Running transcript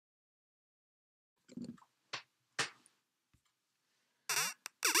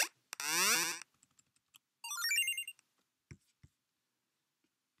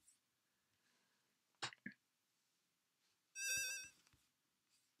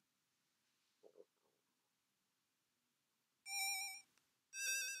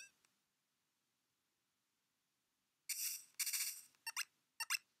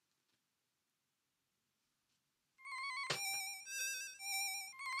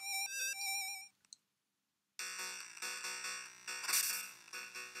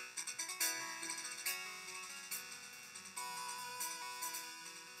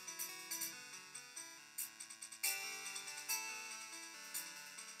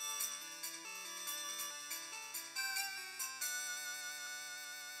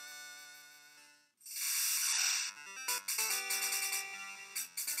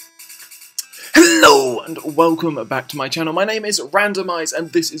and welcome back to my channel. My name is Randomize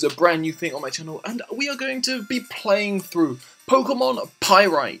and this is a brand new thing on my channel, and we are going to be playing through Pokemon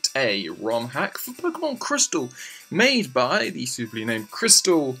Pyrite, a ROM hack for Pokemon Crystal, made by the suitably named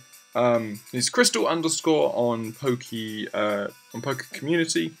Crystal. Is Crystal underscore on Poke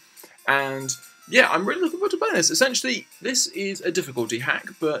Community, and yeah, I'm really looking forward to playing this. Essentially, this is a difficulty hack,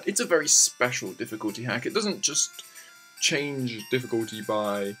 but it's a very special difficulty hack. It doesn't just change difficulty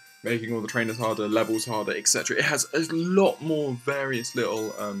by making all the trainers harder, levels harder, etc. It has a lot more various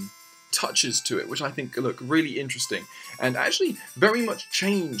little touches to it, which I think look really interesting, and actually very much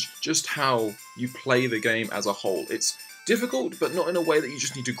change just how you play the game as a whole. It's difficult, but not in a way that you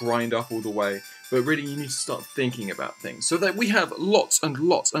just need to grind up all the way, but really you need to start thinking about things. So that we have lots and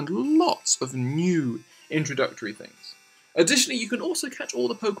lots and lots of new introductory things. Additionally, you can also catch all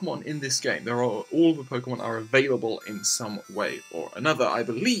the Pokemon in this game. All the Pokemon are available in some way or another, I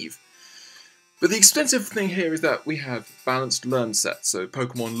believe. But the expensive thing here is that we have balanced learn sets, so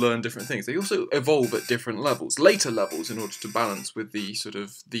Pokemon learn different things. They also evolve at different levels, later levels, in order to balance with the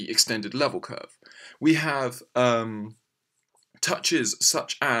the extended level curve. We have touches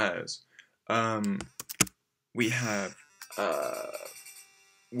such as we have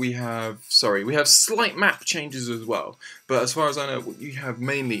slight map changes as well, but as far as I know, what you have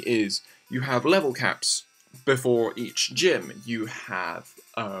mainly is you have level caps before each gym. You have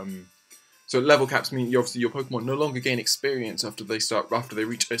so level caps mean obviously your Pokemon no longer gain experience after they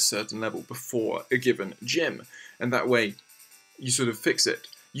reach a certain level before a given gym, and that way you sort of fix it.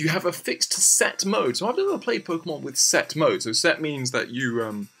 You have a fixed set mode. So I've never played Pokemon with set mode. So set means that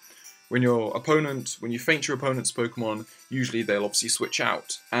you when you feint your opponent's Pokemon, usually they'll obviously switch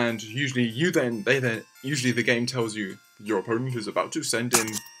out, and usually usually the game tells you your opponent is about to send in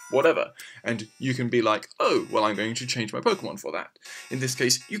whatever, and you can be like, oh, well, I'm going to change my Pokemon for that. In this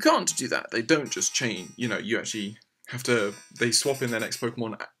case, you can't do that. They don't just change. You know, you actually have to. They swap in their next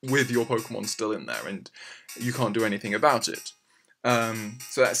Pokemon with your Pokemon still in there, and you can't do anything about it.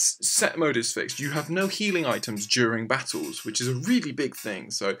 So that's set mode is fixed. You have no healing items during battles, which is a really big thing.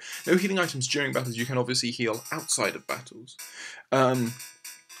 So no healing items during battles. You can obviously heal outside of battles.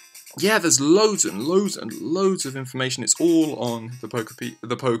 Yeah, there's loads and loads and loads of information. It's all on the Poke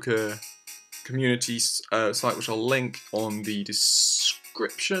Community site, which I'll link on the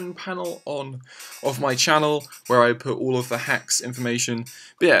description panel of my channel, where I put all of the hacks information.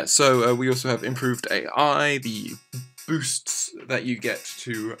 But yeah, so we also have improved AI, the boosts that you get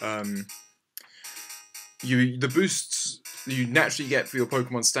to the boosts you naturally get for your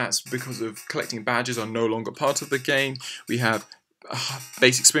Pokemon stats because of collecting badges are no longer part of the game. We have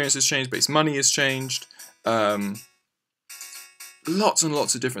base experience has changed, base money has changed, lots and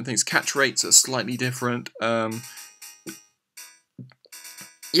lots of different things. Catch rates are slightly different.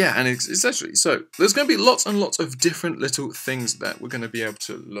 Yeah, and it's actually, so there's going to be lots and lots of different little things that we're going to be able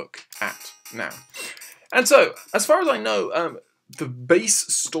to look at now. And so, as far as I know, the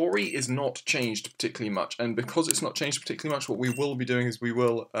base story is not changed particularly much, and because it's not changed particularly much, what we will be doing is we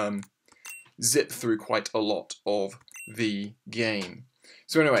will zip through quite a lot of the game.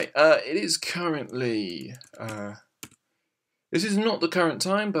 So anyway, it is currently, this is not the current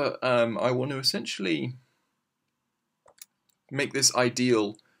time, but I want to essentially make this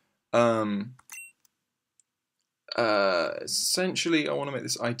ideal. Essentially, I want to make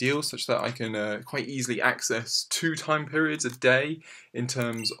this ideal such that I can quite easily access 2 time periods a day in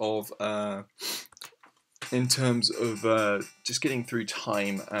terms of just getting through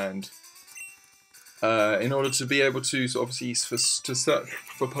time, and in order to be able to obviously to search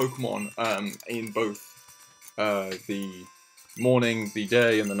for Pokemon in both the morning, the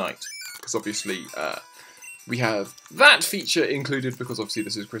day, and the night, because obviously we have that feature included because obviously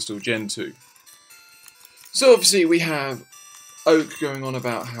this is Crystal Gen 2. So obviously we have Oak going on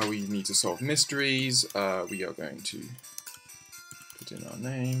about how we need to solve mysteries. We are going to put in our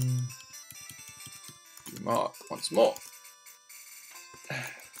name. Do Mark once more.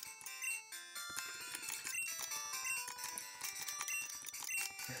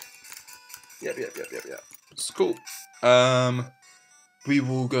 Yep. It's cool. We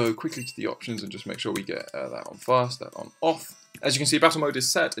will go quickly to the options and just make sure we get that on fast, that on off. As you can see, battle mode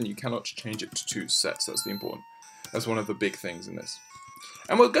is set, and you cannot change it to 2 sets. That's one of the big things in this.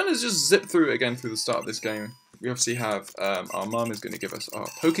 And we're going to just zip through it again through the start of this game. We obviously have our mum is going to give us our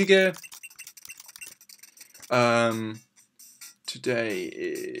Pokegear. Today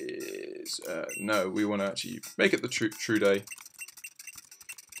is no, we want to actually make it the true day.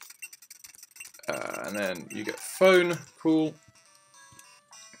 And then you get phone, cool.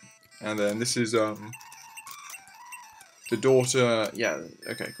 And then this is the daughter, yeah,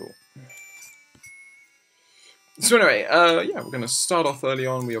 okay, cool. So anyway, yeah, we're going to start off early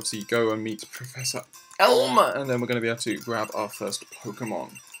on. We obviously go and meet Professor Elm, and then we're going to be able to grab our first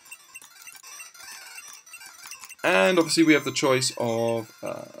Pokemon. And obviously we have the choice of,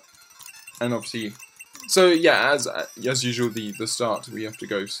 and obviously, so yeah, as usual, the start, we have to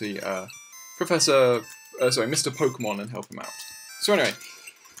go see Mr. Pokemon and help him out. So anyway,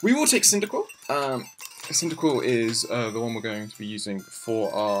 we will take Cyndaquil. Cyndaquil is the one we're going to be using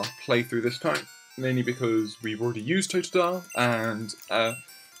for our playthrough this time, mainly because we've already used Totodile, and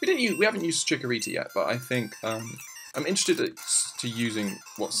we haven't used Chikorita yet, but I think I'm interested to using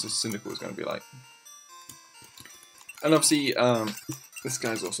what Cyndaquil is going to be like. And obviously, this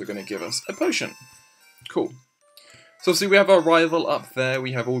guy's also going to give us a potion. Cool. So obviously we have our rival up there.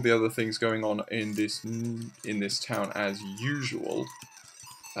 We have all the other things going on in this town as usual.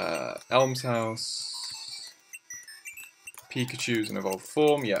 Elm's house. Pikachu's in evolved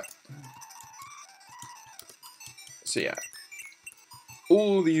form. Yeah. So yeah,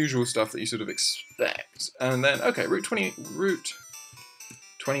 all the usual stuff that you sort of expect. And then okay, Route 29.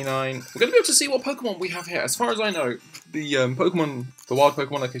 We're going to be able to see what Pokemon we have here. As far as I know, the wild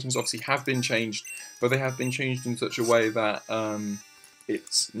Pokemon locations obviously have been changed, but they have been changed in such a way that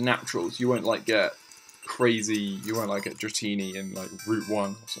it's natural. So you won't like get crazy. You won't like get Dratini in like Route 1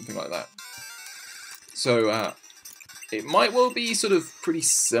 or something like that. So it might well be sort of pretty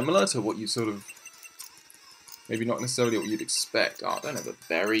similar to what you sort of maybe not necessarily what you'd expect. Oh, I don't know, the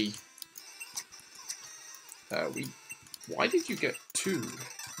berry. Why did you get 2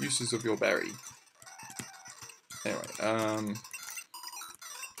 uses of your berry? Anyway,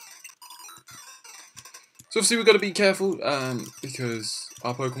 so obviously we've got to be careful, because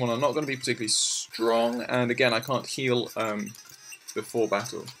our Pokemon are not going to be particularly strong, and again, I can't heal, before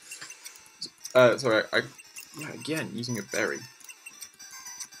battle. Sorry, yeah, again, using a berry.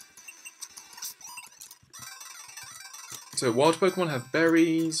 So wild Pokemon have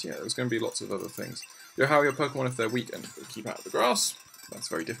berries, yeah, there's going to be lots of other things. You know how your Pokemon, if they're weak, and keep out of the grass. That's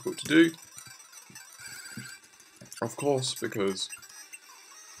very difficult to do. Of course, because...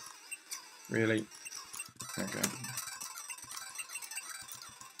 Really? Okay.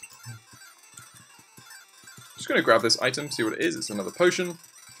 Just going to grab this item, see what it is. It's another potion.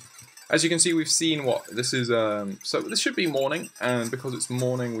 As you can see, we've seen what... This is... so this should be morning, and because it's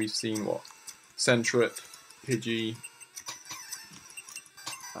morning, we've seen what? Centrit, Pidgey...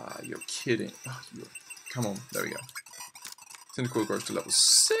 you're kidding. Oh, come on, there we go. Cyndaquil grows to level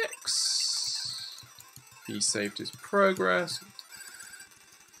 6. He saved his progress.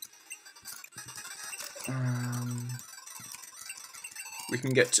 We can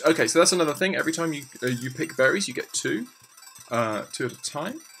get... Okay, so that's another thing. Every time you pick berries, you get 2. 2 at a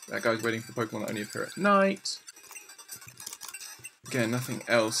time. That guy's waiting for Pokemon that only appear at night. Again, nothing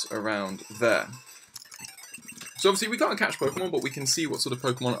else around there. So obviously we can't catch Pokemon, but we can see what sort of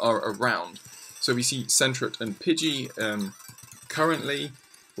Pokemon are around. So we see Centrit and Pidgey currently.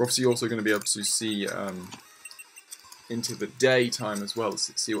 We're obviously also going to be able to see into the daytime as well, to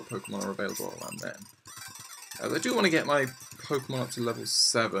see what Pokemon are available around then. I do want to get my Pokemon up to level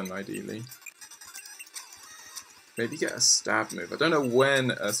 7, ideally. Maybe get a stab move. I don't know when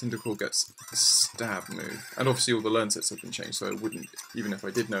Cyndaquil gets a stab move. And obviously all the learn sets have been changed, so it wouldn't, even if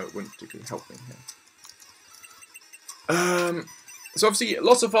I did know, it wouldn't particularly help me here. So obviously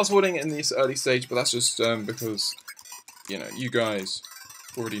lots of fast forwarding in this early stage, but that's just because, you know, you guys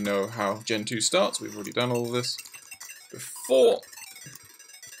already know how Gen 2 starts. We've already done all of this before.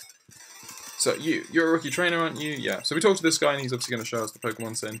 So you're a rookie trainer, aren't you? Yeah. So we talked to this guy, and he's obviously going to show us the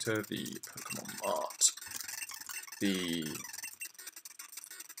Pokemon Center, the Pokemon Mart,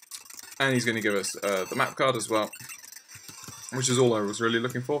 and he's going to give us the map card as well, which is all I was really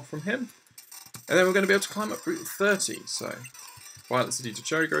looking for from him. And then we're going to be able to climb up Route 30. So Violet City to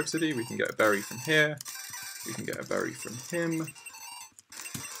Cherry Grove City. We can get a berry from here. We can get a berry from him.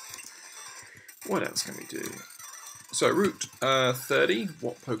 What else can we do? So Route 30,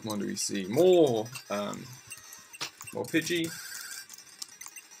 what Pokemon do we see? More Pidgey.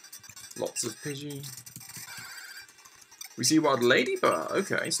 Lots of Pidgey. We see Wild Ladybird.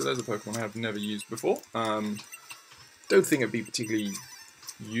 Okay, so there's a Pokemon I have never used before. Don't think it'd be particularly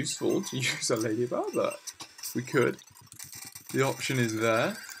useful to use a Ladybird, but we could. The option is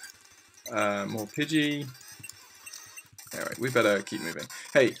there. More Pidgey. Alright, we better keep moving.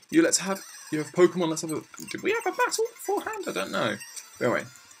 Hey, you have Pokemon, let's have a... Did we have a battle beforehand? I don't know. Anyway.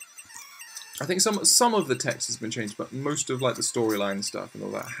 I think some of the text has been changed, but most of like the storyline stuff and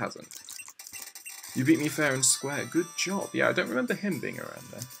all that hasn't. You beat me fair and square. Good job. Yeah, I don't remember him being around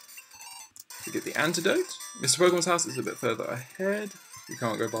there. We get the antidote. Mr. Pokemon's house is a bit further ahead. We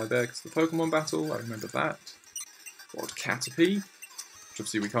can't go by there because of the Pokemon battle. I remember that. Wild Caterpie, which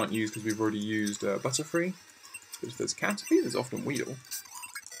obviously we can't use because we've already used Butterfree. But if there's Caterpie, there's often Weedle.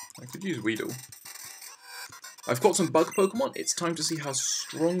 I could use Weedle. I've caught some bug Pokemon. It's time to see how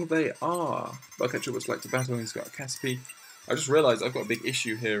strong they are. Bugcatcher would like to battle, and he's got a Caterpie. I just realised I've got a big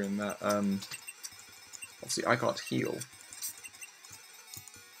issue here in that, obviously I can't heal.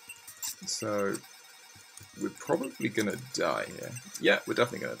 So, we're probably going to die here. Yeah, we're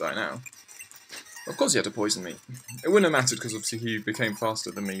definitely going to die now. Of course he had to poison me. It wouldn't have mattered because obviously he became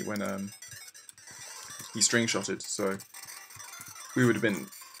faster than me when he string-shotted, so we would have been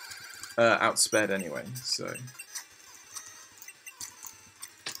outsped anyway, so...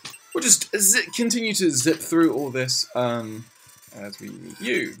 We'll just continue to zip through all this as we meet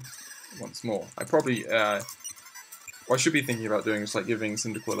you once more. I probably... what I should be thinking about doing is like giving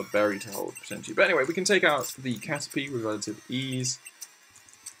Cyndaquil a berry to hold, potentially. But anyway, we can take out the Caterpie with relative ease.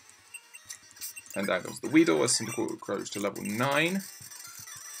 And down goes the Weedle as Cyndaquil grows to level 9.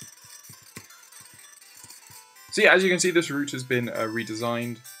 So yeah, as you can see, this route has been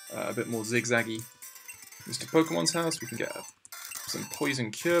redesigned, a bit more zigzaggy. Mr. Pokemon's house, we can get some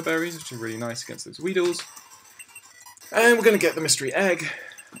Poison Cure Berries, which are really nice against those Weedles. And we're going to get the Mystery Egg,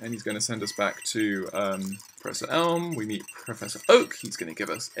 and he's going to send us back to Professor Elm. We meet Professor Oak, he's going to give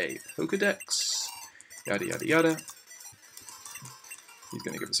us a Pokedex, yada yada yada. He's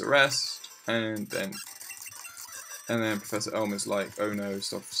going to give us a rest, and then Professor Elm is like, oh no,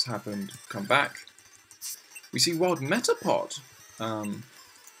 stuff's happened, come back. We see Wild Metapod.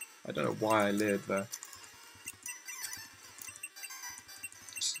 I don't know why I leered there.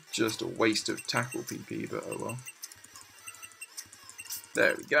 It's just a waste of tackle PP, but oh well.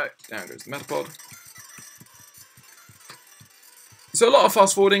 There we go. Down goes the Metapod. So a lot of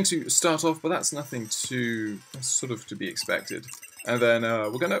fast forwarding to start off, but that's nothing that's sort of to be expected. And then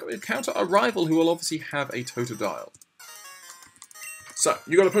we're going to encounter a rival who will obviously have a Totodile. So,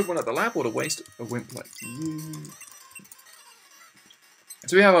 you got a Pokemon at the lab, what a waste, a wimp like you.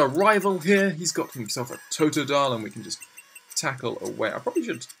 So we have a rival here, he's got himself a Totodile and we can just tackle away. I probably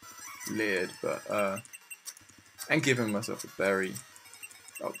should have leered, but, and given myself a berry.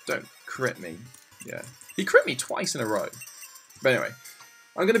 Oh, don't crit me. Yeah. He crit me twice in a row. But anyway,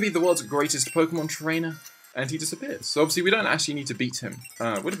 I'm going to be the world's greatest Pokemon trainer, and he disappears. So obviously we don't actually need to beat him.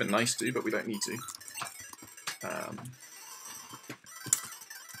 Would have been nice to, but we don't need to.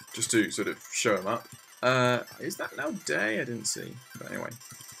 Just to sort of show him up. Is that now day? I didn't see. But anyway.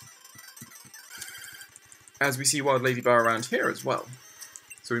 As we see Wild Ladybug around here as well.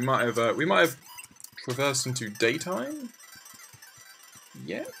 So we might have traversed into daytime.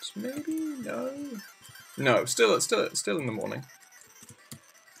 Yet, maybe? No. No, still in the morning.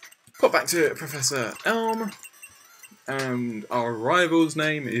 Pop back to Professor Elm. And our rival's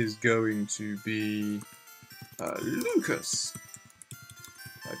name is going to be Lucas.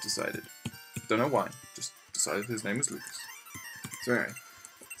 I've decided. Don't know why. Just decided his name was Lucas. So anyway,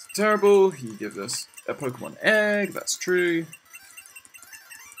 it's terrible. He gives us a Pokemon egg. That's true.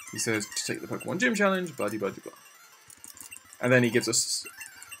 He says to take the Pokemon Gym Challenge. Blah blah blah. And then he gives us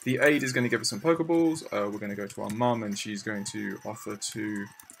the aide is going to give us some Pokeballs. We're going to go to our mum, and she's going to offer to.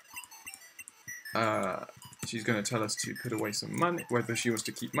 She's going to tell us to put away some money, whether she wants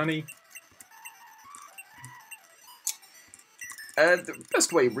to keep money. The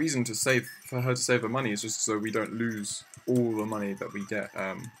best reason for her to save her money is just so we don't lose all the money that we get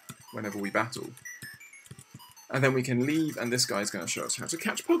whenever we battle. And then we can leave, and this guy's going to show us how to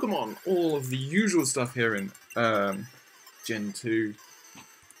catch Pokemon. All of the usual stuff here in Gen 2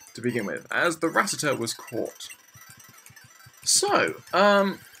 to begin with, as the Rattata was caught. So,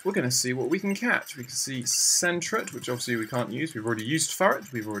 we're going to see what we can catch. We can see Sentret, which obviously we can't use. We've already used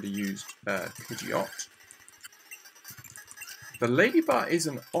Ferret. We've already used Pidgeot. The Ladybug is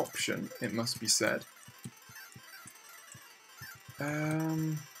an option, it must be said. I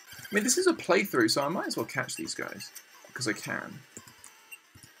mean, this is a playthrough, so I might as well catch these guys, because I can.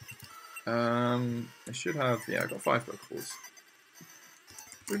 I should have, yeah, I got 5 Pokeballs.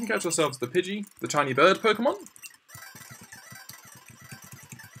 We can catch ourselves the Pidgey, the tiny bird Pokemon.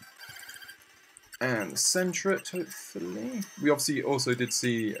 And the Sentret, hopefully. We obviously also did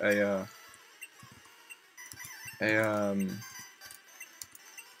see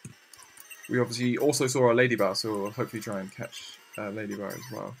we obviously also saw a Ladybug, so we'll hopefully try and catch a Ladybug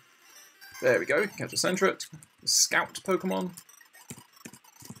as well. There we go, we can catch a Sentret, a Scout Pokemon.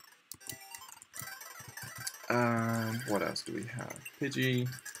 What else do we have? Pidgey.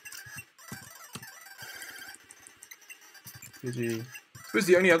 I suppose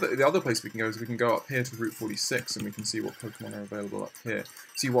the other place we can go is we can go up here to Route 46 and we can see what Pokemon are available up here.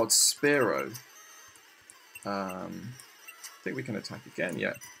 See what Spearow. I think we can attack again,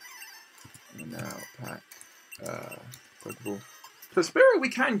 yeah. And now pack Pokeball. For Spearow we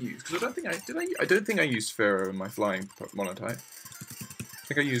can use, because I don't think I don't think I used Spearow in my flying monotype. I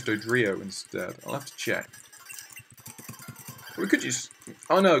think I used Dodrio instead. I'll have to check. We could use...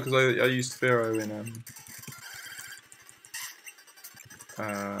 Oh no, because I used Spearow in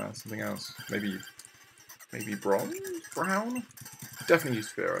something else. Maybe bronze? Brown? Definitely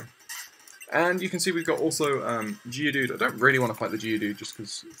used Spearow. And you can see we've got also Geodude. I don't really want to fight the Geodude just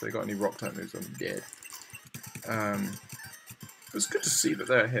because if they got any rock type moves, I'm dead. It's good to see that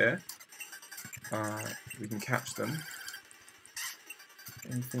they're here. We can catch them.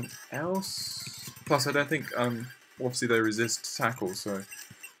 Anything else? Plus, I don't think, obviously they resist tackle, so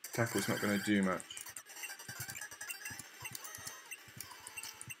tackle's not going to do much.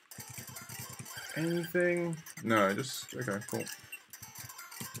 Anything? No, just, okay, cool.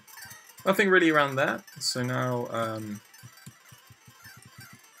 Nothing really around that, so now,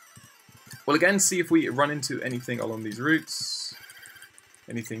 we'll again see if we run into anything along these routes.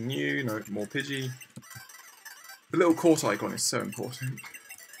 Anything new, no, more Pidgey. The little court icon is so important.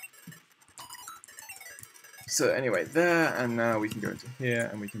 So anyway, there, and now we can go into here,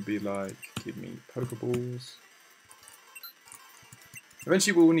 and we can be like, give me Pokeballs.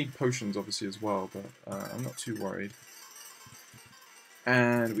 Eventually we'll need potions, obviously, as well, but I'm not too worried.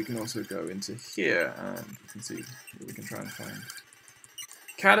 And we can also go into here, and you can see what we can try and find.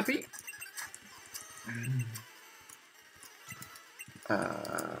 Caterpie.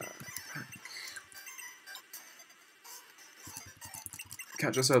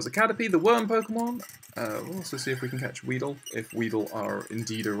 Catch ourselves a Caterpie, the worm Pokemon. We'll also see if we can catch Weedle, if Weedle are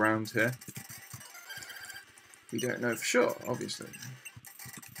indeed around here. We don't know for sure, obviously.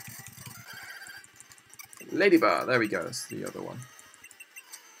 Ladybar, there we go, that's the other one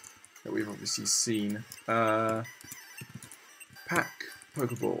that we've obviously seen. Pack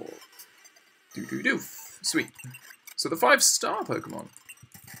Pokeball. Doo-doo-doof. Sweet. So the 5-star Pokemon.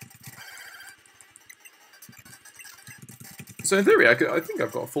 So in theory, I think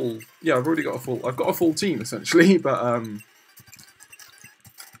I've got a full... Yeah, I've already got a full... I've got a full team, essentially, but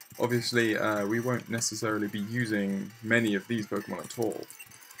obviously we won't necessarily be using many of these Pokemon at all.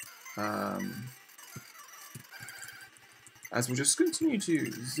 As we'll just continue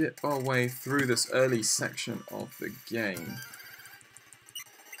to zip our way through this early section of the game.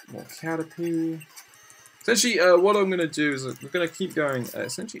 More Caterpie. Essentially, what I'm going to do is we're going to keep going.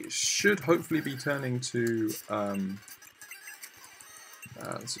 Essentially, it should hopefully be turning to...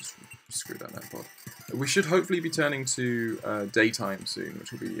 let's just screw that netpod. We should hopefully be turning to daytime soon,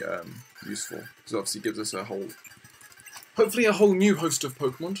 which will be useful. Because it obviously gives us a whole... Hopefully a whole new host of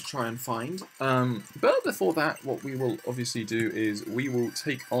Pokemon to try and find. But before that, what we will obviously do is we will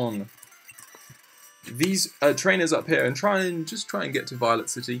take on these trainers up here and try and get to Violet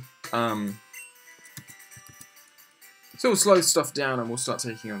City. So we'll slow stuff down and we'll start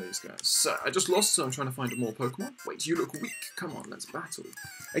taking on these guys. So I just lost, so I'm trying to find more Pokemon. Wait, you look weak. Come on, let's battle.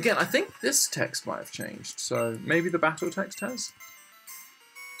 Again, I think this text might have changed, so maybe the battle text has?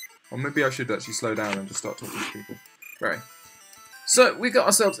 Or maybe I should actually slow down and just start talking to people. Right. So we got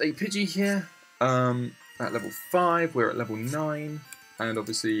ourselves a Pidgey here at level 5. We're at level 9, and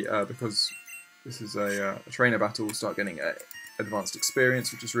obviously because this is a trainer battle, we'll start getting advanced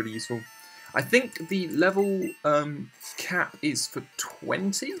experience, which is really useful. I think the level cap is for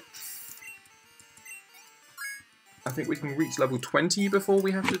 20. I think we can reach level 20 before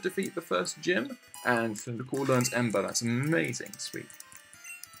we have to defeat the first gym, and Cyndaquil learns Ember. That's amazing, sweet.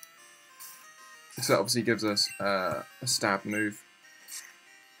 So that obviously gives us a stab move.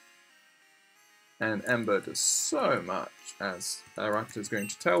 And Ember does so much as Raptor is going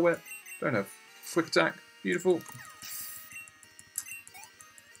to Tail Whip. Don't have Quick Attack. Beautiful.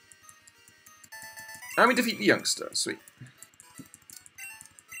 And we defeat the youngster. Sweet.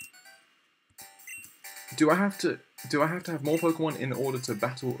 Do I have to have more Pokemon in order to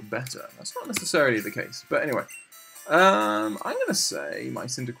battle better? That's not necessarily the case. But anyway. I'm going to say my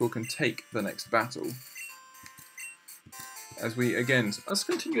Cyndaquil can take the next battle. As we, again, us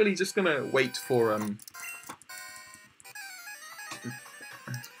continually just going to wait for,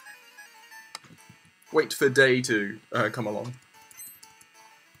 wait for day to come along.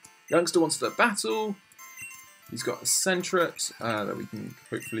 Youngster wants to battle. He's got a Sentret that we can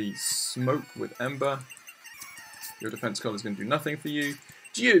hopefully smoke with Ember. Your defense color is going to do nothing for you.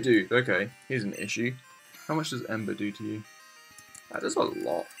 Geodude, okay, here's an issue. How much does Ember do to you? That does a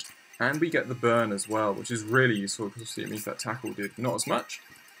lot. And we get the burn as well, which is really useful because it means that tackle did not as much.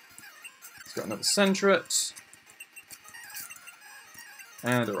 He's got another Sentret.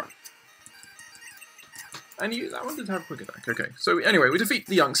 And a Rat. And that one did have a quick attack. Okay, so anyway, we defeat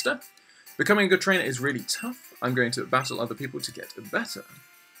the youngster. Becoming a good trainer is really tough. I'm going to battle other people to get better.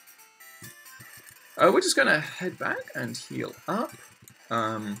 We're just going to head back and heal up.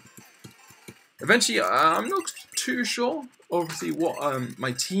 Eventually, I'm not too sure, obviously, what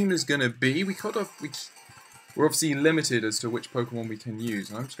my team is going to be. We're obviously limited as to which Pokemon we can use.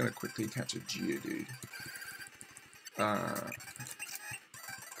 And I'm just going to quickly catch a Geodude. Has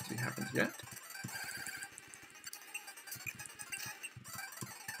it happened yet?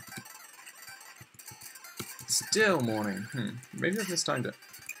 Still morning. Maybe I've mistimed it.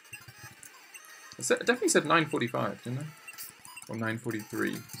 It definitely said 9:45, didn't I? Or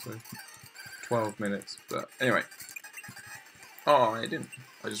 9:43, so 12 minutes. But anyway. Oh, I didn't.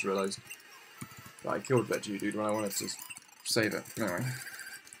 I just realised that I killed that Geodude when I wanted to save it. Anyway.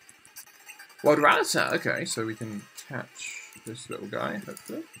 Wild Rattata. Okay, so we can catch this little guy,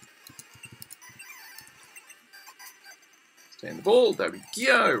 hopefully. Stay in the ball. There we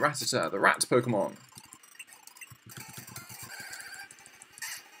go. Rattata, the rat Pokemon.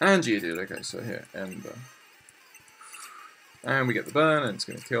 And Geodude, okay, so here, Ember. And we get the burn, and it's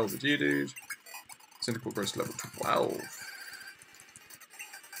going to kill the Geodude. Cyndaquil grows to level 12.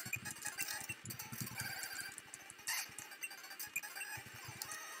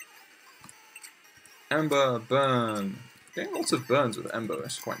 Ember, burn. Getting lots of burns with Ember,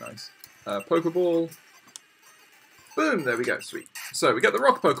 that's quite nice. Pokeball. Boom, there we go, sweet. So, we get the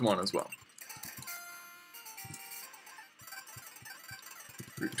rock Pokemon as well.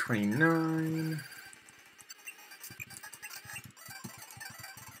 Route 29.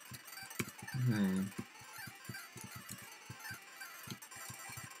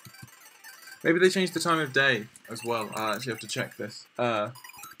 Maybe they changed the time of day as well. I actually have to check this. But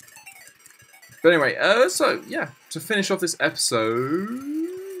anyway, so yeah, to finish off this episode,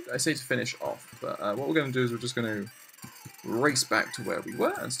 I say to finish off, but what we're going to do is we're just going to race back to where we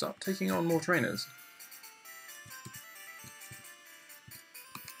were and start taking on more trainers.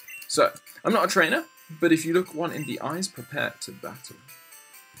 So, I'm not a trainer, but if you look one in the eyes, prepare to battle.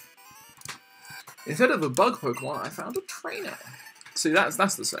 Instead of a bug Pokemon, I found a trainer. See,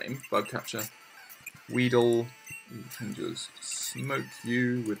 that's the same. Bug catcher. Weedle. We can just smoke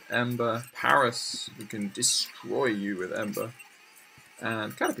you with Ember. Paris. We can destroy you with Ember.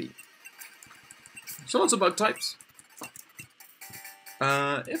 And Caterpie. So lots of bug types.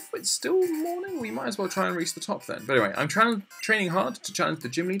 If it's still morning, we might as well try and reach the top then. But anyway, I'm training hard to challenge the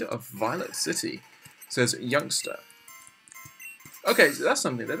gym leader of Violet City, says Youngster. Okay, so that's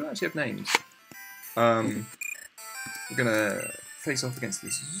something. They don't actually have names. We're gonna face off against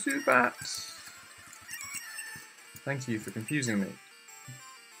this Zubat. Thank you for confusing me.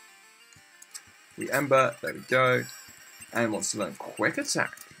 We Ember, there we go. And wants to learn Quick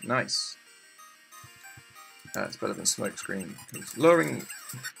Attack. Nice. It's better than Smokescreen. Because lowering...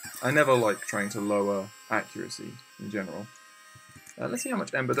 I never like trying to lower accuracy in general. Let's see how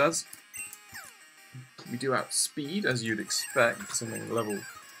much Ember does. We do outspeed, as you'd expect. Something level...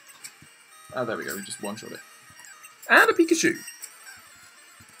 there we go, we just one-shot it. And a Pikachu!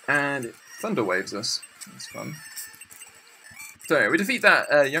 And it Thunder Waves us. That's fun. So anyway, we defeat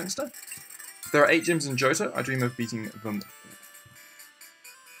that youngster. There are 8 gyms in Johto. I dream of beating them.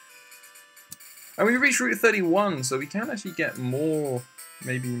 And we reached Route 31, so we can actually get more,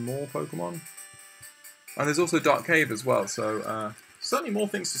 maybe more Pokemon. And there's also Dark Cave as well, so certainly more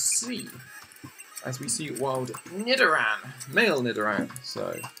things to see. As we see wild Nidoran, male Nidoran.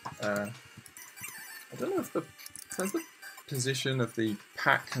 So, I don't know if has the position of the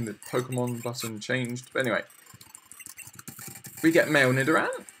pack and the Pokemon button changed, but anyway. We get male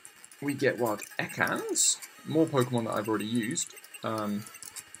Nidoran. We get wild Ekans. More Pokemon that I've already used.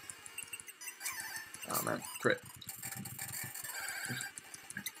 Oh man, crit.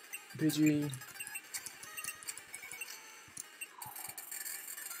 Pidgey.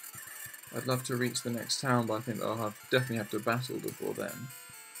 I'd love to reach the next town, but I think I'll definitely have to battle before then.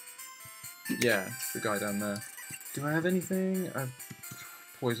 Yeah, the guy down there. Do I have anything? I have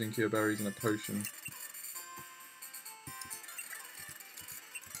poison cure berries and a potion.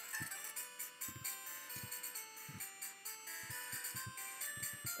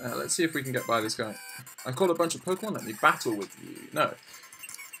 Let's see if we can get by this guy. I've caught a bunch of Pokemon, let me battle with you. No.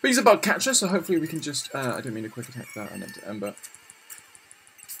 But he's a bug catcher, so hopefully we can just... I didn't mean to quick attack that, I meant to Ember.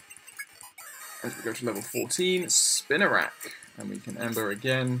 As we go to level 14, Spinarak. And we can Ember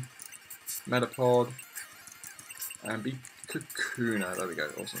again. Metapod. And be Kakuna. There we go,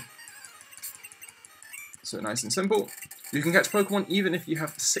 awesome. So nice and simple. You can catch Pokemon even if you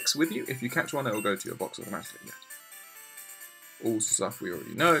have 6 with you. If you catch one, it will go to your box automatically. Yeah. All stuff we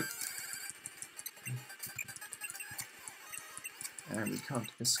already know. And we can't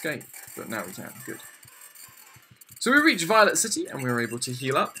escape, but now we can. Good. So we reached Violet City, and we were able to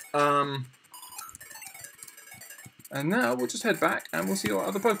heal up. And now we'll just head back, and we'll see what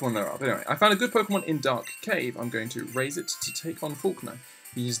other Pokemon there are. But anyway, I found a good Pokemon in Dark Cave. I'm going to raise it to take on Faulkner.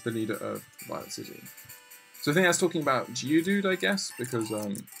 He's the leader of Violet City. So I think that's talking about Geodude, I guess, because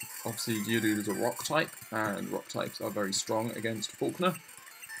obviously Geodude is a rock type, and rock types are very strong against Faulkner.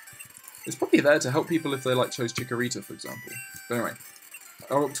 It's probably there to help people if they like chose Chikorita, for example. But anyway,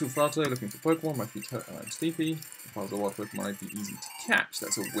 I walked to Flato looking for Pokemon, my feet hurt and I'm sleepy. If I was a wild Pokemon, I'd be easy to catch.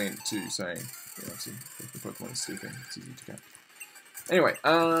 That's a wink too, saying, you know, see, if the Pokemon is sleeping, it's easy to catch. Anyway,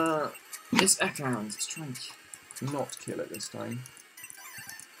 it's Ekans. Let's try and not kill it this time.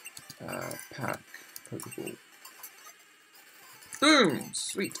 Pack, Pokeball. Boom!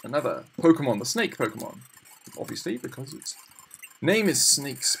 Sweet, another Pokemon, the Snake Pokemon. Obviously, because its name is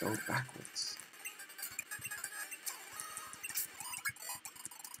Snake spelled backwards.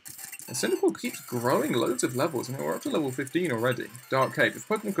 And Cyndaquil keeps growing loads of levels. I mean, we're up to level 15 already. Dark Cave. If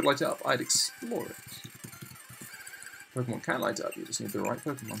Pokemon could light it up, I'd explore it. Pokemon can light it up, you just need the right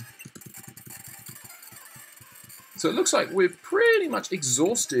Pokemon. So it looks like we've pretty much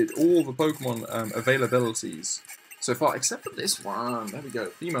exhausted all the Pokemon availabilities so far, except for this one. There we go,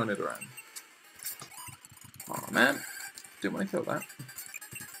 female Nidoran. Oh man, didn't want to kill that.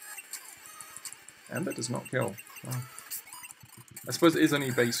 Ember does not kill. Wow. I suppose it is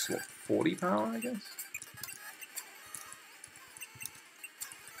only base, what, 40 power, I guess?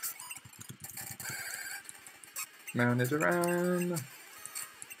 Nidoran.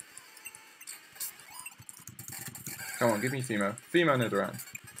 Come on, give me female. Female Nidoran.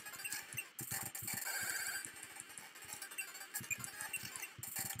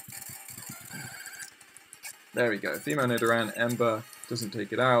 There we go. Female Nidoran. Ember doesn't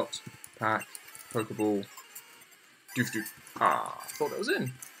take it out. Pack. Pokeball. Doof doof. Ah, thought that was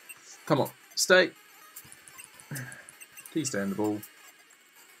in. Come on, stay. Please stay in the ball.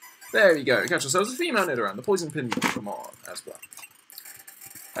 There we go. Catch ourselves a female Nidoran, the poison pin Pokemon as well.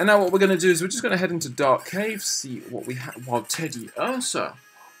 And now what we're going to do is we're just going to head into Dark Cave, see what we have. Wild Teddy Ursa.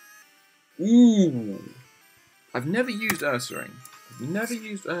 Ooh. I've never used Ursaring. I've never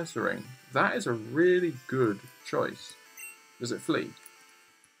used Ursaring. That is a really good choice. Does it flee?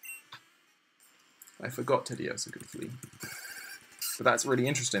 I forgot Teddy Ursa could flee. But that's really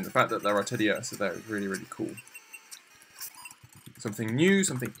interesting. The fact that there are Teddy Ursa there is really, really cool. Something new,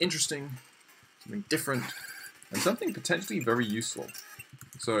 something interesting, something different, and something potentially very useful.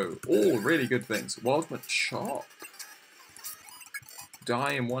 So, all really good things. Wild Machop.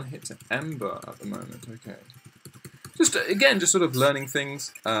 Die in one hit to Ember at the moment. Okay. Just, again, just sort of learning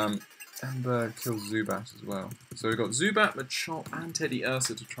things. Ember kills Zubat as well. So we've got Zubat, Machop, and Teddy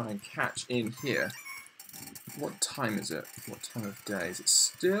Ursa to try and catch in here. What time is it? What time of day? Is it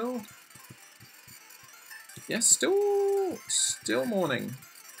still? Yes, still morning.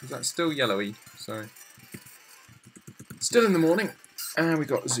 Because that's still yellowy, so... Still in the morning. And we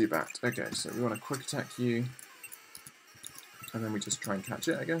got Zubat. Okay, so we want to quick attack you. And then we just try and catch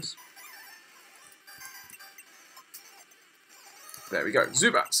it, I guess. There we go.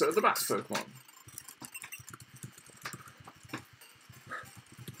 Zubat, so the Bat's Pokemon.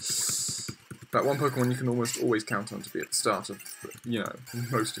 That one Pokemon you can almost always count on to be at the start of, you know,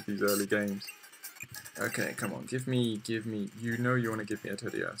 most of these early games. Okay, come on, give me, you know you want to give me a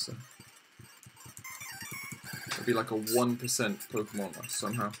Teddy Ursa. It'll be like a 1% Pokemon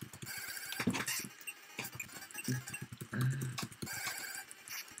somehow.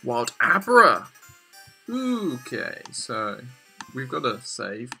 Wild Abra! Okay, so we've got a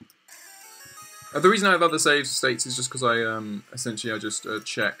save. The reason I have other save states is just because I, essentially I just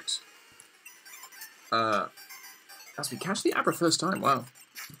checked. As we catch the Abra first time, wow.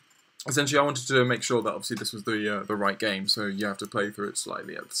 Essentially, I wanted to make sure that obviously this was the right game, so you have to play through it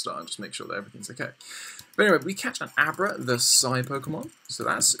slightly at the start and just make sure that everything's okay. But anyway, we catch an Abra, the Psy Pokemon, so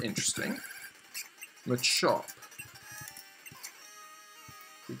that's interesting. Machop.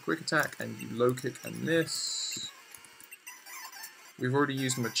 Quick attack, and you low kick and miss. We've already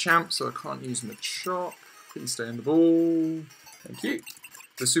used Machamp, so I can't use Machop. Please stay in the ball. Thank you.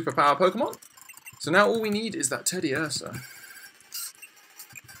 The superpower Pokemon. So now all we need is that Teddy Ursa.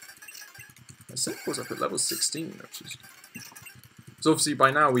 I think it was up at level 16, which is... So obviously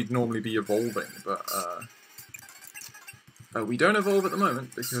by now we'd normally be evolving, but we don't evolve at the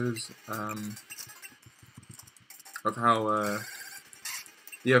moment because of how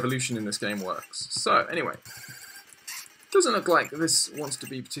the evolution in this game works. So anyway, doesn't look like this wants to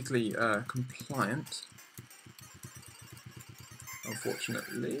be particularly compliant.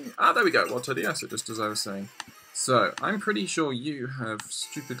 Unfortunately. Ah, there we go. Well, Teddy Ursa, just as I was saying. So, I'm pretty sure you have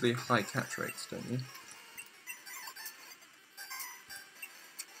stupidly high catch rates, don't you?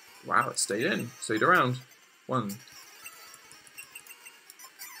 Wow, it stayed in. Stayed around. 1.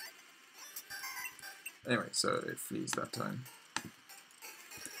 Anyway, so it flees that time.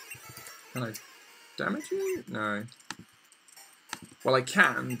 Can I damage you? No. Well, I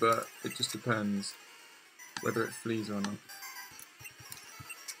can, but it just depends whether it flees or not.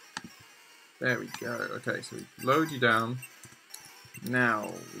 There we go. Okay, so we load you down.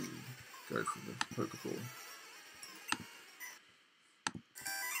 Now we go for the Pokeball.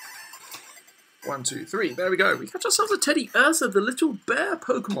 1, 2, 3. There we go. We catch ourselves a Teddy Ursa, the little bear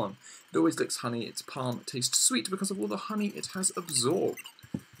Pokemon. It always licks honey. Its palm tastes sweet because of all the honey it has absorbed.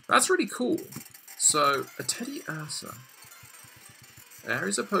 That's really cool. So, a Teddy Ursa. There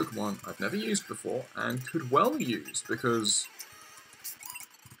is a Pokemon I've never used before and could well use because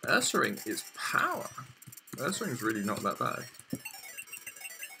Ursaring is power. Ursaring is really not that bad.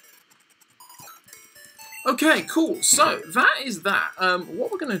 Okay, cool. So that is that.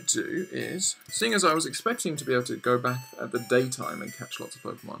 What we're going to do is, seeing as I was expecting to be able to go back at the daytime and catch lots of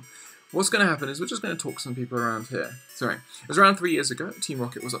Pokemon, what's going to happen is we're just going to talk to some people around here. Sorry. It was around 3 years ago. Team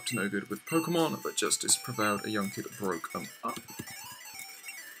Rocket was up to no good with Pokemon, but justice prevailed. A young kid broke them up.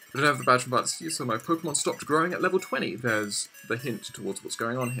 I don't have the badge from Bart's, so my Pokemon stopped growing at level 20. There's the hint towards what's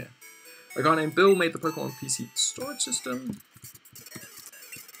going on here. A guy named Bill made the Pokemon PC storage system.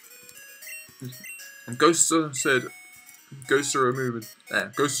 And Ghosts said Ghosts are rumored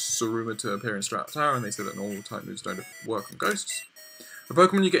to appear in Sprout Tower, and they said that normal type moves don't work on Ghosts. The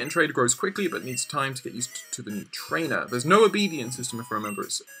Pokemon you get in trade grows quickly, but needs time to get used to the new trainer. There's no obedience system, if I remember.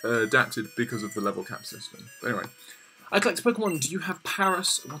 It's adapted because of the level cap system. But anyway, I collect Pokemon. Do you have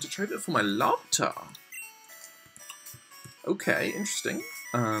Paris? I want to trade it for my Larvitar. Okay, interesting.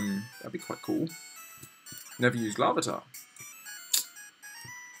 That'd be quite cool. Never used Larvitar.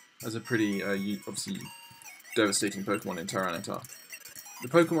 As a pretty, obviously, devastating Pokemon in Tyranitar. The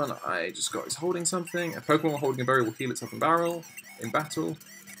Pokemon I just got is holding something. A Pokemon holding a berry will heal itself in battle.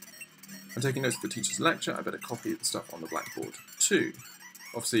 I'm taking notes of the teacher's lecture. I better copy the stuff on the blackboard too.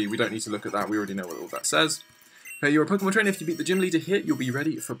 Obviously, we don't need to look at that. We already know what all that says. Hey, you're a Pokemon trainer. If you beat the gym leader here, you'll be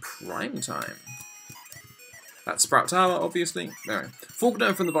ready for prime time. That's Sprout Tower, obviously. Anyway,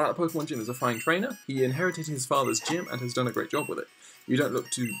 Faulkner from the Violet Pokemon Gym is a fine trainer. He inherited his father's gym and has done a great job with it. You don't look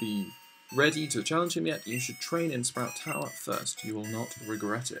to be ready to challenge him yet. You should train in Sprout Tower first. You will not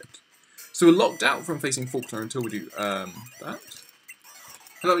regret it. So we're locked out from facing Faulkner until we do that.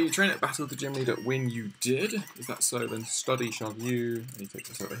 Hello, you train at Battle of the Gym Leader when you did. Is that so? Then study shall you. And he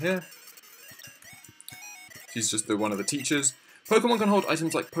takes us over here. She's just one of the teachers. Pokemon can hold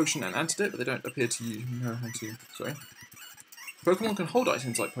items like Potion and Antidote, but they don't appear to know how to... Sorry. Pokemon can hold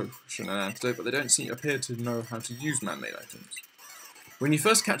items like Potion and Antidote, but they don't appear to know how to use man-made items. When you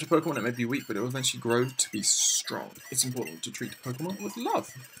first catch a Pokemon, it may be weak, but it will eventually grow to be strong. It's important to treat Pokemon with love.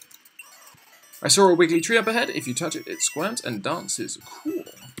 I saw a wiggly tree up ahead. If you touch it, it squirms and dances. Cool.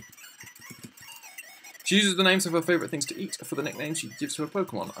 She uses the names of her favourite things to eat for the nicknames she gives to her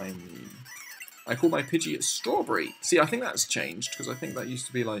Pokemon. I call my Pidgey Strawberry. See, I think that's changed, because I think that used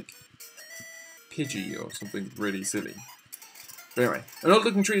to be like Pidgey or something really silly. But anyway, an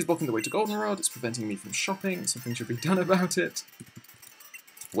odd-looking tree is blocking the way to Goldenrod. It's preventing me from shopping. Something should be done about it.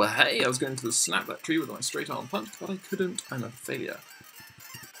 Well, hey, I was going to snap that tree with my straight-arm punch, but I couldn't. I'm a failure.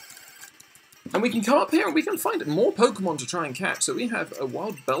 And we can come up here and we can find more Pokemon to try and catch. So we have a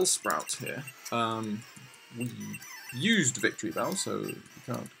wild Bellsprout here. We used Victory Bell, so we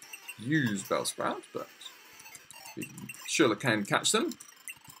can't use Bellsprout, but we surely can catch them.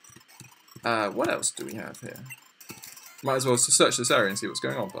 What else do we have here? Might as well search this area and see what's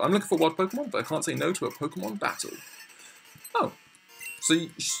going on. But I'm looking for wild Pokemon, but I can't say no to a Pokemon battle. Oh. So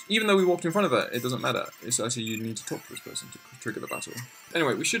even though we walked in front of her, it doesn't matter. It's actually you need to talk to this person to trigger the battle.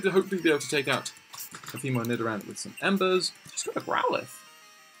 Anyway, we should hopefully be able to take out a female Nidoran with some embers. She's got a Growlithe.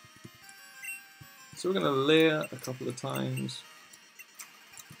 So we're going to layer a couple of times.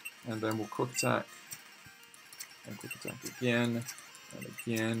 And then we'll quick attack. And quick attack again. And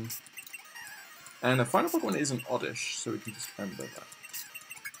again. And the final Pokemon is an Oddish, so we can just ember that.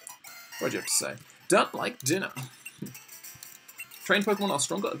 What do you have to say? Don't like dinner. Trained Pokemon are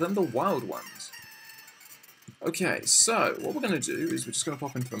stronger than the wild ones. Okay, so what we're going to do is we're just going to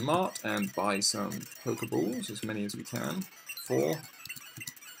pop into the mart and buy some Pokeballs, as many as we can. 4.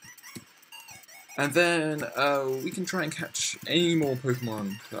 And then we can try and catch any more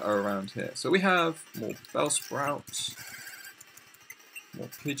Pokemon that are around here. So we have more Bellsprout, more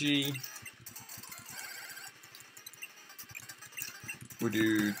Pidgey. We'll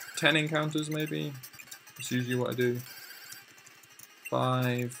do 10 encounters maybe. That's usually what I do.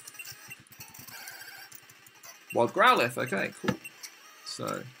 5. Wild Growlithe, okay, cool.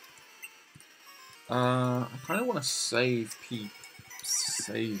 So, I kind of want to save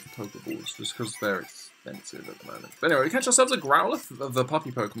Pokeballs just because they're expensive at the moment. But anyway, we catch ourselves a Growlithe, the puppy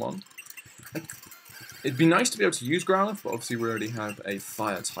Pokemon. It'd be nice to be able to use Growlithe, but obviously we already have a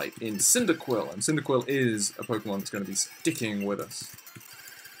fire type in Cyndaquil, and Cyndaquil is a Pokemon that's going to be sticking with us.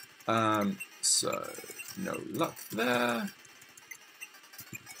 So, no luck there.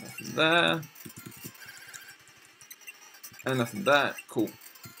 Nothing there. And nothing there. Cool.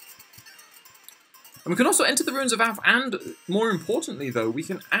 And we can also enter the Ruins of Alph, and more importantly though, we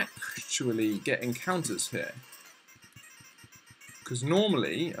can actually get encounters here. Because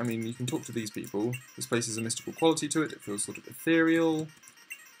normally, I mean, you can talk to these people. This place has a mystical quality to it. It feels sort of ethereal.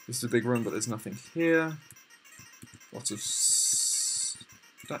 This is a big room, but there's nothing here. Lots of statues.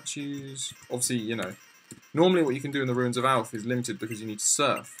 Obviously, you know, normally what you can do in the Ruins of Alph is limited because you need to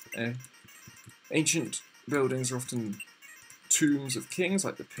surf. Ancient buildings are often tombs of kings,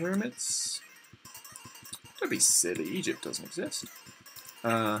 like the pyramids. Don't be silly, Egypt doesn't exist.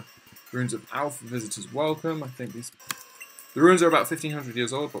 Ruins of Alph, visitors welcome. I think the ruins are about 1500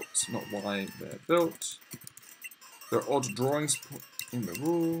 years old, but it's not why they're built. There are odd drawings in the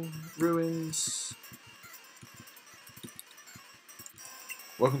ruins.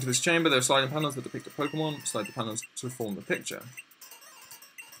 Welcome to this chamber. There are sliding panels that depict a Pokemon. Slide the panels to form the picture.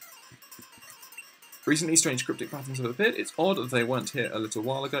 Recently, strange cryptic patterns have appeared. It's odd that they weren't here a little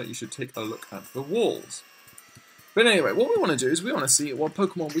while ago. You should take a look at the walls. But anyway, what we want to do is we want to see what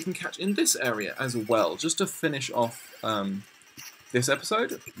Pokemon we can catch in this area as well. Just to finish off this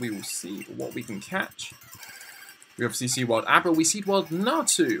episode, we will see what we can catch. We obviously see Wild Abra. We see Wild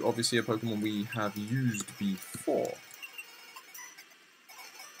Natu, obviously a Pokemon we have used before.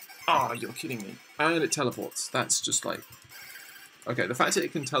 Ah, you're kidding me. And it teleports. That's just like... Okay, the fact that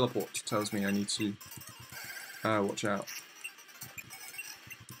it can teleport tells me I need to watch out.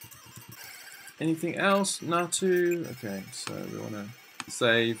 Anything else? Natu. Okay, so we want to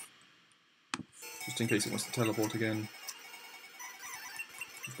save. Just in case it wants to teleport again.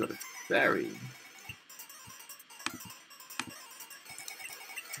 We've got a berry.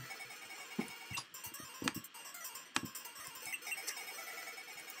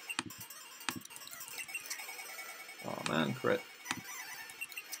 Oh man, crit.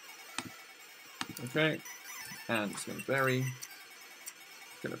 Okay, and it's going to berry.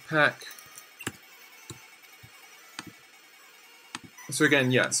 Going to peck. So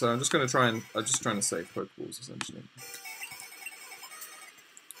again, yeah. So I'm just going to try and I'm just trying to save Pokeballs essentially.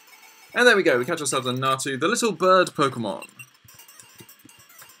 And there we go. We catch ourselves a Natu, the little bird Pokemon.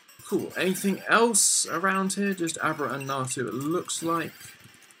 Cool. Anything else around here? Just Abra and Natu. It looks like.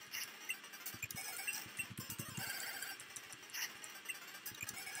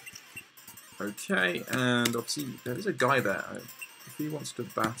 Okay, and obviously there is a guy there. If he wants to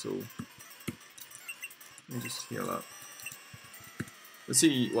battle, let me just heal up. Let's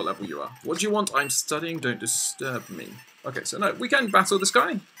see what level you are. What do you want? I'm studying, don't disturb me. Okay, so no, we can battle this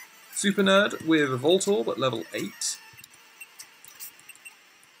guy. Super Nerd with Voltorb at level 8.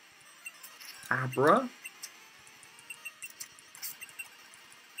 Abra.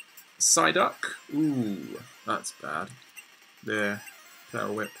 Psyduck. Ooh, that's bad. There.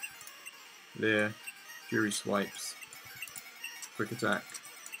 Tail Whip. There. Fury Swipes. Quick Attack.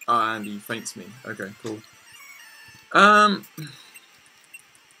 Ah, and he faints me. Okay, cool.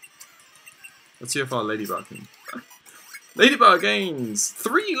 Let's see how far Ladybug can... Ladybug gains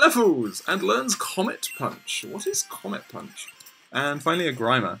 3 levels and learns Comet Punch. What is Comet Punch? And finally a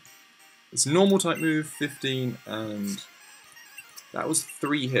Grimer. It's a normal type move, 15, and that was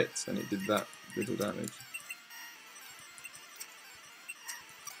 3 hits, and it did that little damage.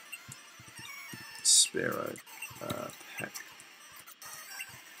 Spearow, Peck,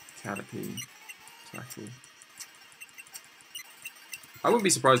 Caterpie, Tackle. I wouldn't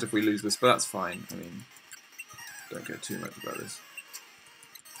be surprised if we lose this, but that's fine. I mean, don't care too much about this.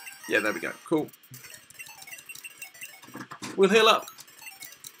 Yeah, there we go. Cool. We'll heal up.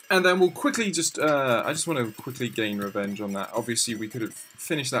 And then we'll quickly just, I just want to quickly gain revenge on that. Obviously, we could have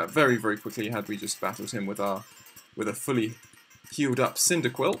finished that very, very quickly had we just battled him with a fully healed up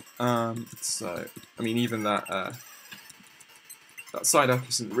Cyndaquil. So, I mean, even that, that Psyduck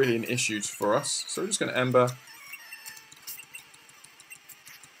isn't really an issue for us. So we're just going to Ember.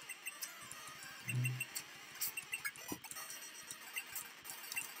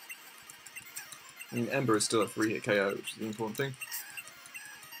 I mean, Ember is still a 3-hit KO, which is the important thing.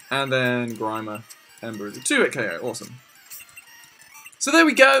 And then Grimer. Ember is a 2-hit KO. Awesome. So there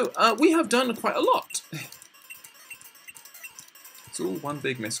we go. We have done quite a lot. It's all one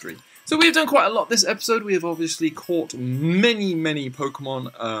big mystery. So we've done quite a lot this episode. We have obviously caught many, many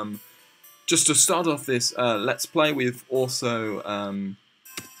Pokemon. Just to start off this Let's Play, we've also...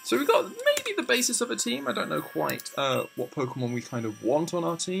 so we've got maybe the basis of a team. I don't know quite what Pokemon we kind of want on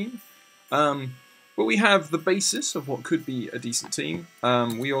our team. But we have the basis of what could be a decent team.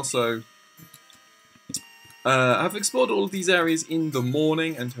 We also have explored all of these areas in the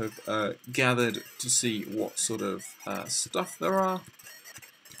morning and have gathered to see what sort of stuff there are.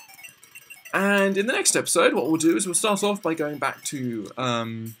 And in the next episode, what we'll do is we'll start off by going back to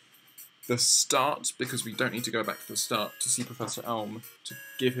the start, because we don't need to go back to the start to see Professor Elm to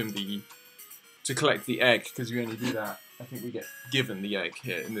give him to collect the egg, because we only do that. I think we get given the egg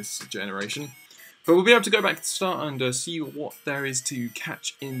here in this generation. But we'll be able to go back to the start and see what there is to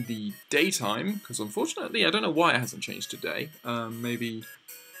catch in the daytime, because unfortunately, I don't know why it hasn't changed today. Maybe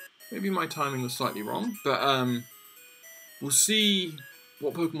my timing was slightly wrong, but we'll see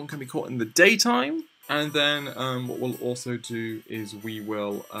what Pokemon can be caught in the daytime, and then what we'll also do is we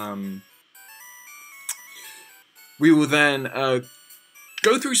will then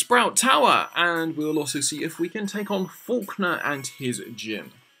go through Sprout Tower, and we'll also see if we can take on Faulkner and his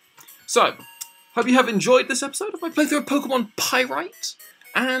gym. So, hope you have enjoyed this episode of my playthrough of Pokemon Pyrite,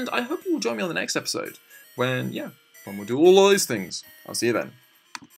 and I hope you will join me on the next episode, when we'll do all those things. I'll see you then.